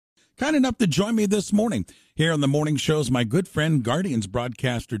kind enough to join me this morning here on the morning shows. My good friend, Guardians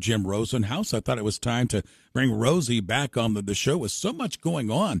broadcaster Jim Rosenhaus. I thought it was time to bring Rosie back on the show with so much going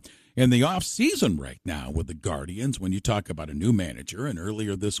on in the offseason right now with the Guardians. When you talk about a new manager, and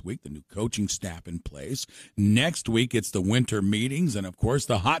earlier this week, the new coaching staff in place. Next week, it's the winter meetings and, of course,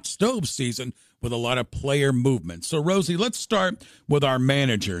 the hot stove season with a lot of player movement. So, Rosie, let's start with our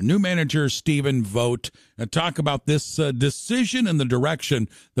manager, new manager Stephen Vogt, and talk about this decision and the direction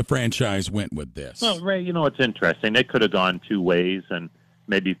the franchise went with this. Well, Ray, it's interesting. They could have gone two ways and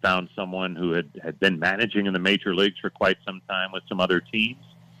maybe found someone who had been managing in the major leagues for quite some time with some other teams.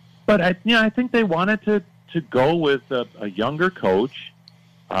 But I think they wanted to go with a younger coach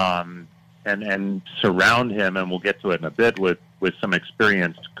and surround him, and we'll get to it in a bit, with some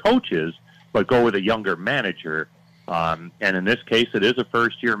experienced coaches, but go with a younger manager. And in this case, it is a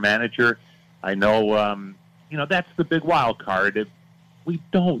first-year manager. I know, that's the big wild card. We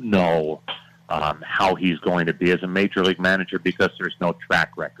don't know how he's going to be as a major league manager because there's no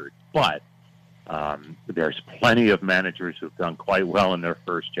track record. But there's plenty of managers who've done quite well in their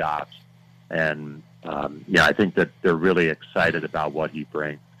first jobs. And, I think that they're really excited about what he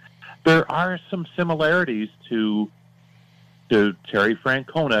brings. There are some similarities to Terry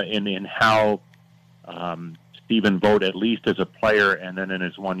Francona in how Stephen Vogt, at least as a player and then in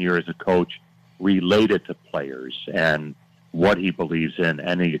his 1 year as a coach, related to players and what he believes in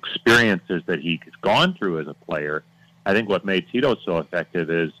and the experiences that he's gone through as a player. I think what made Tito so effective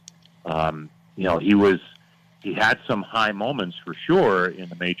is, he had some high moments for sure in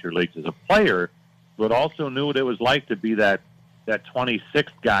the major leagues as a player, but also knew what it was like to be that 26th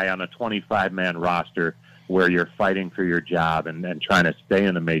guy on a 25-man roster where you're fighting for your job and trying to stay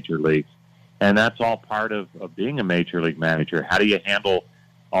in the major leagues. And that's all part of being a major league manager. How do you handle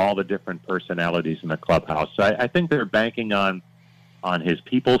all the different personalities in the clubhouse? So I think they're banking on his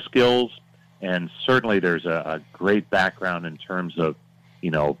people skills, and certainly there's a great background in terms of,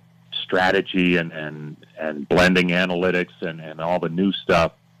 strategy and blending analytics and all the new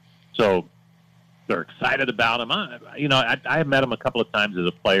stuff. So they're excited about him. I met him a couple of times as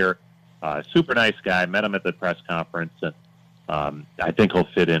a player. Super nice guy. Met him at the press conference, and I think he'll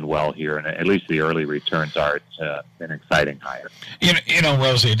fit in well here. And at least the early returns are an exciting hire.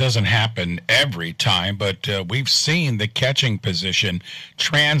 Rosie, it doesn't happen every time, but we've seen the catching position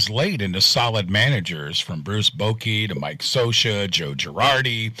translate into solid managers, from Bruce Bochy to Mike Scioscia, Joe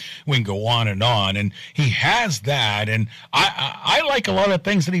Girardi. We can go on, and he has that. And I like a lot of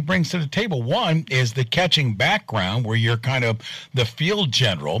things that he brings to the table. One is the catching background, where you're kind of the field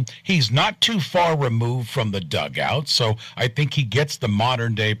general. He's not too far removed from the dugout, so I think he gets the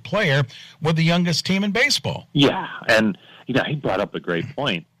modern-day player with the youngest team in baseball. Yeah, and he brought up a great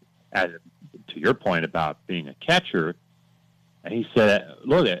point, to your point about being a catcher. And he said,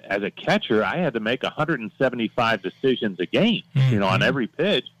 look, as a catcher, I had to make 175 decisions a game, on every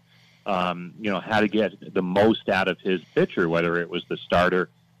pitch, how to get the most out of his pitcher, whether it was the starter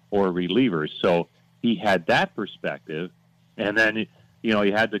or relievers. So he had that perspective. And then, he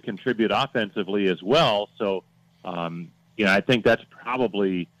had to contribute offensively as well. So, I think that's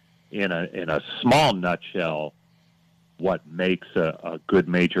probably in a small nutshell what makes a good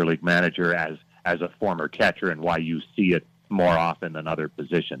major league manager as a former catcher, and why you see it more often than other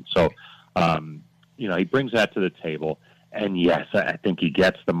positions. So, he brings that to the table. And yes, I think he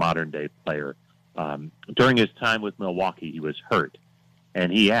gets the modern day player. During his time with Milwaukee, he was hurt,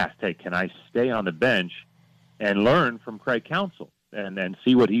 and he asked, "Hey, can I stay on the bench and learn from Craig Counsell and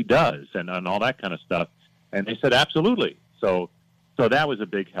see what he does and all that kind of stuff?" And they said, absolutely. So that was a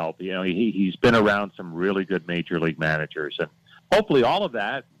big help. He's been around some really good major league managers, and hopefully all of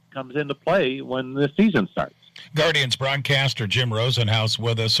that comes into play when the season starts. Guardians broadcaster Jim Rosenhaus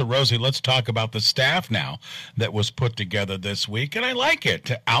with us. So, Rosie, let's talk about the staff now that was put together this week. And I like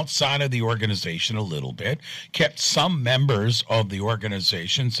it. Outside of the organization a little bit, kept some members of the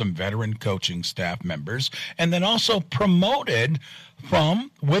organization, some veteran coaching staff members, and then also promoted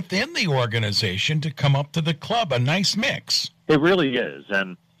from within the organization to come up to the club. A nice mix. It really is.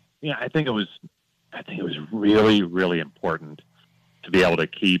 And I think it was really, really important to be able to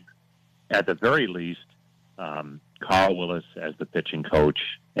keep, at the very least, Carl Willis as the pitching coach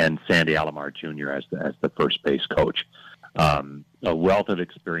and Sandy Alomar Jr. as the first base coach. A wealth of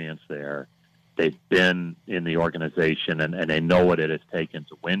experience there. They've been in the organization and they know what it has taken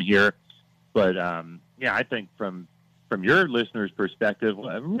to win here. But I think from your listeners' perspective,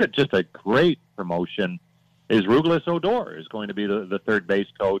 just a great promotion is Rouglis Odor is going to be the third base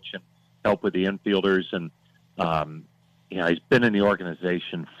coach and help with the infielders. And he's been in the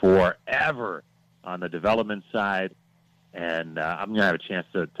organization forever on the development side. and I'm going to have a chance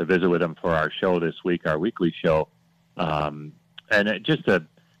to visit with him for our show this week, our weekly show. And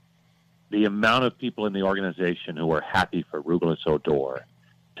the amount of people in the organization who are happy for Ruglis Odor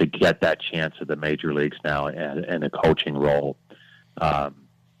to get that chance at the major leagues now and a coaching role.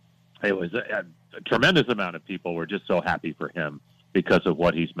 It was a tremendous amount of people were just so happy for him because of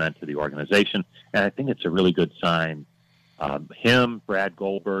what he's meant to the organization. And I think it's a really good sign. Him, Brad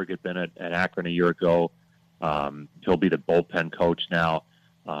Goldberg had been at Akron a year ago. He'll be the bullpen coach now.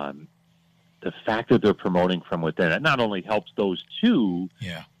 The fact that they're promoting from within, it not only helps those two,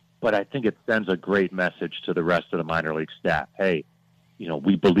 but I think it sends a great message to the rest of the minor league staff. Hey,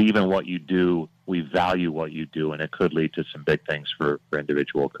 we believe in what you do. We value what you do, and it could lead to some big things for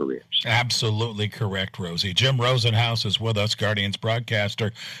individual careers. Absolutely correct, Rosie. Jim Rosenhaus is with us, Guardians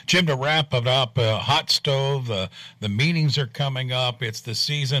broadcaster. Jim, to wrap it up, hot stove, the meetings are coming up. It's the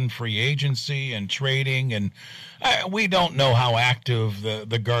season, free agency and trading, and we don't know how active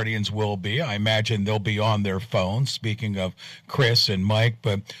the Guardians will be. I imagine they'll be on their phones, speaking of Chris and Mike.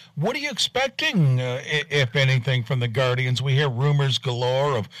 But what are you expecting, if anything, from the Guardians? We hear rumors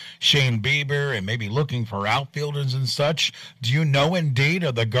galore of Shane Bieber and maybe looking for outfielders and such. Do you know, indeed,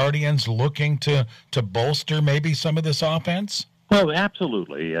 are the Guardians looking to bolster maybe some of this offense? Well,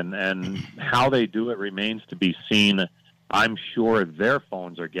 absolutely. And how they do it remains to be seen. I'm sure their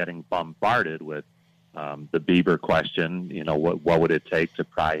phones are getting bombarded with the Bieber question. What would it take to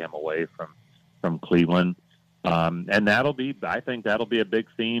pry him away from Cleveland? And I think that'll be a big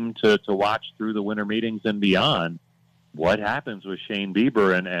theme to watch through the winter meetings and beyond. What happens with Shane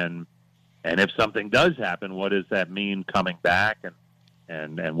Bieber, and if something does happen, what does that mean coming back,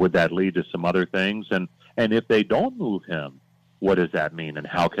 and would that lead to some other things? And if they don't move him, what does that mean, and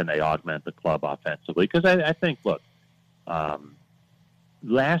how can they augment the club offensively? Because I think, look,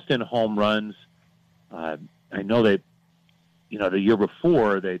 last in home runs, I know they, the year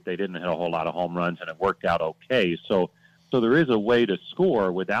before they didn't hit a whole lot of home runs, and it worked out okay. So there is a way to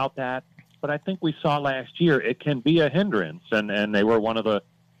score without that. But I think we saw last year it can be a hindrance, and they were one of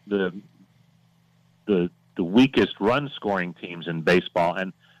the weakest run-scoring teams in baseball.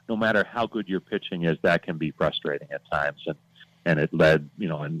 And no matter how good your pitching is, that can be frustrating at times. And it led,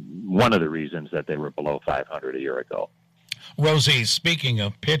 and one of the reasons that they were below 500 a year ago. Rosie, speaking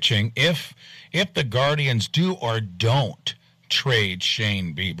of pitching, if the Guardians do or don't trade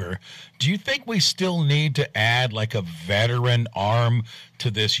Shane Bieber, do you think we still need to add like a veteran arm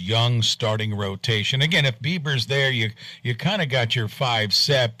to this young starting rotation? Again, if Bieber's there, you kind of got your five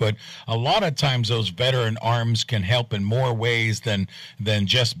set, but a lot of times those veteran arms can help in more ways than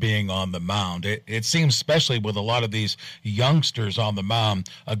just being on the mound. It seems, especially with a lot of these youngsters on the mound,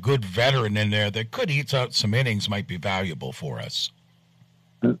 a good veteran in there that could eat out some innings might be valuable for us.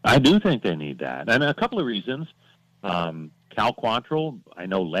 I do think they need that, and a couple of reasons. Cal Quantrill, I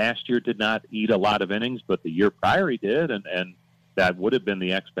know last year did not eat a lot of innings, but the year prior he did, and that would have been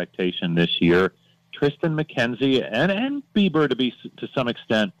the expectation this year. Tristan McKenzie and Bieber to some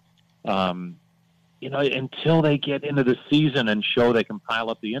extent, until they get into the season and show they can pile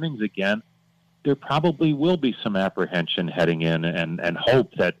up the innings again, there probably will be some apprehension heading in and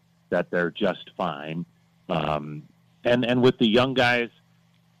hope that they're just fine. And with the young guys,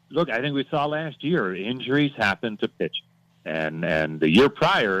 look, I think we saw last year, injuries happen to pitching. And the year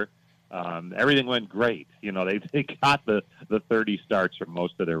prior, everything went great. They got the 30 starts from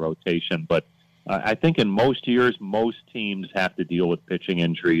most of their rotation. But I think in most years, most teams have to deal with pitching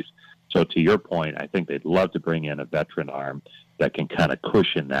injuries. So to your point, I think they'd love to bring in a veteran arm that can kind of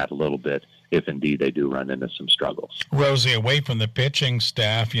cushion that a little bit if indeed they do run into some struggles. Rosie, away from the pitching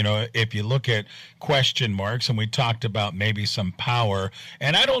staff, if you look at question marks, and we talked about maybe some power,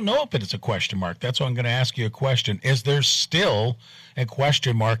 and I don't know if it is a question mark. That's why I'm going to ask you a question. Is there still a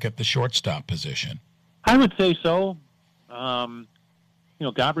question mark at the shortstop position? I would say so.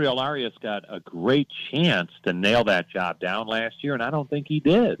 Gabriel Arias got a great chance to nail that job down last year, and I don't think he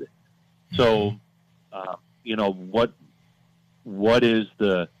did. So, what is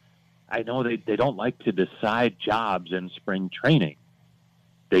the... I know they don't like to decide jobs in spring training.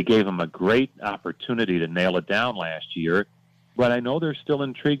 They gave him a great opportunity to nail it down last year, but I know they're still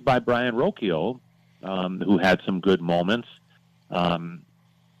intrigued by Brian Rocchio, who had some good moments.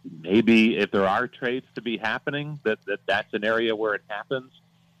 Maybe if there are trades to be happening, that's an area where it happens.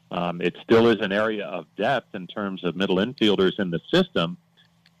 It still is an area of depth in terms of middle infielders in the system.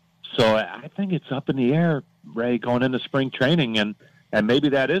 So I think it's up in the air, Ray, going into spring training, and maybe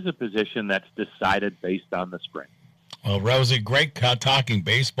that is a position that's decided based on the spring. Well, Rosie, great talking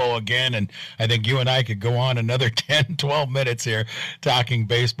baseball again, and I think you and I could go on another 10, 12 minutes here talking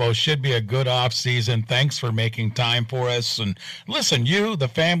baseball. Should be a good off season. Thanks for making time for us. And listen, you, the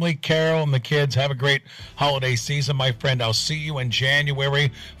family, Carol, and the kids, have a great holiday season, my friend. I'll see you in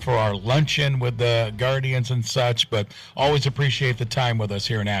January for our luncheon with the Guardians and such, but always appreciate the time with us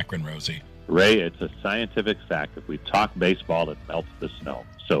here in Akron, Rosie. Ray, it's a scientific fact. If we talk baseball, it melts the snow.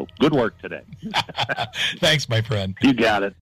 So good work today. Thanks, my friend. You got it.